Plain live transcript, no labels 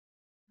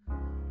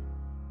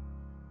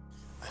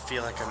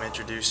feel like I'm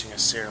introducing a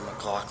Sarah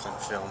McLachlan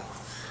film.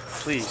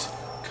 Please,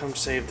 come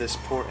save this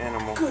poor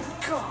animal. Good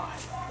God.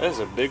 That is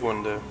a big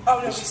one, though. Oh,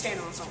 no, he's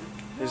standing on something.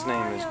 His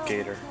name is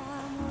Gator.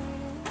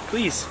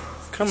 Please,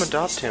 come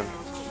adopt him.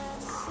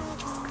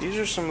 These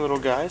are some little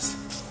guys.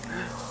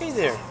 Hey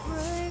there.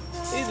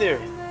 Hey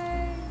there.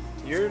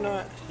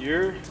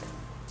 You're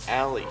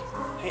Allie.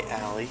 Hey,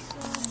 Allie.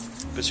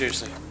 But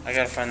seriously, I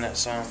gotta find that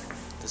song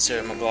that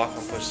Sarah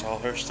McLachlan puts all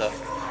her stuff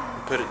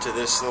and put it to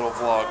this little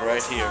vlog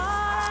right here.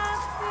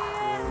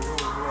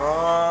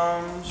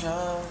 Arms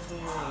of the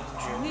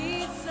angel.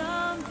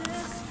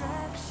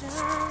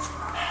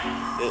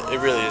 It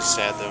really is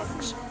sad though.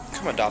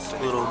 Come adopt a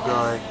little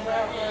guy.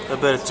 I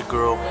bet it's a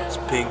girl. It's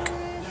pink.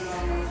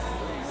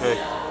 Hey,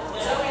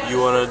 you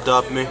wanna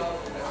adopt me?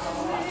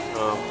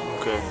 Oh,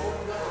 okay.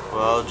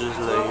 Well, I'll just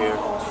lay here.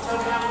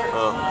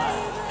 Oh,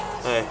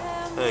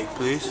 hey,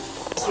 please.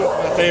 This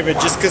one's my favorite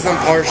just because I'm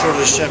partial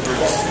to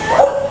shepherds.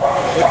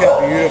 Look how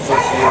beautiful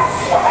she is.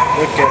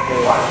 Look at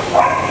her.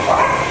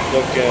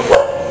 Look at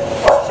her.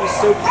 She's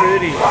so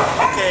pretty.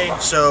 Okay,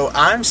 so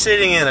I'm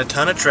sitting in a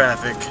ton of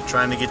traffic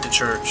trying to get to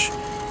church.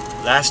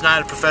 Last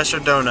night at Professor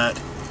Donut,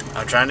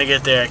 I'm trying to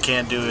get there, I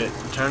can't do it.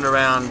 Turned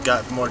around,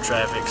 got more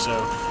traffic, so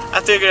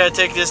I figured I'd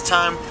take this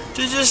time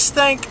to just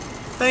thank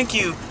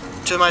you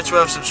to my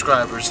 12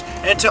 subscribers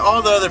and to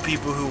all the other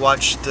people who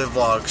watch the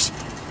vlogs.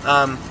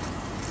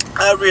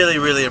 I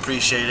really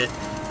appreciate it.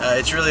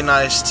 It's really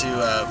nice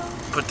to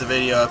put the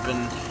video up,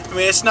 and I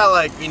mean, it's not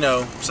like, you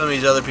know, some of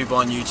these other people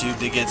on YouTube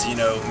that gets, you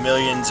know,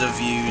 millions of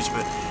views,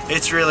 but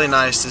it's really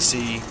nice to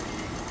see,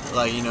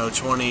 like, you know,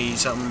 20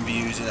 something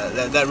views, and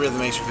that really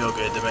makes me feel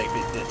good to make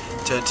me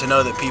to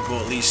know that people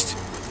at least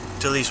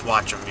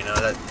watch them. You know,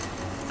 that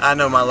I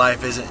know my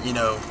life isn't, you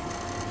know,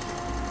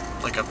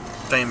 like a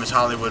famous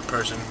Hollywood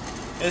person.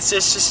 It's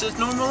just a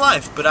normal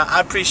life, but I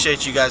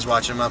appreciate you guys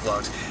watching my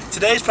vlogs.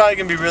 Today's probably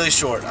gonna be really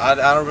short. I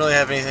don't really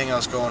have anything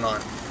else going on.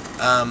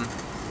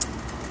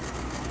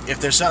 If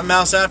there's something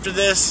else after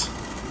this,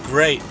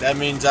 great. That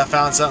means I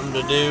found something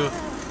to do,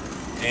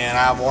 and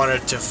I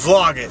wanted to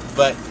vlog it.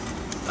 But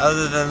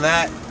other than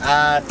that,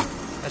 I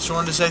just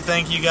wanted to say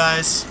thank you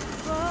guys.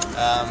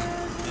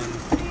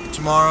 And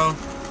tomorrow,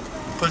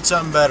 put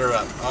something better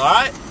up. All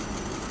right?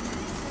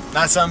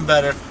 Not something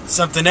better,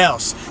 something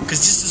else. Because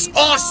this is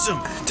awesome.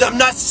 I'm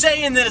not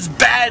saying that it's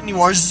bad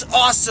anymore. This is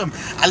awesome.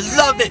 I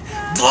love it.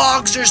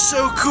 Vlogs are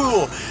so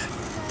cool.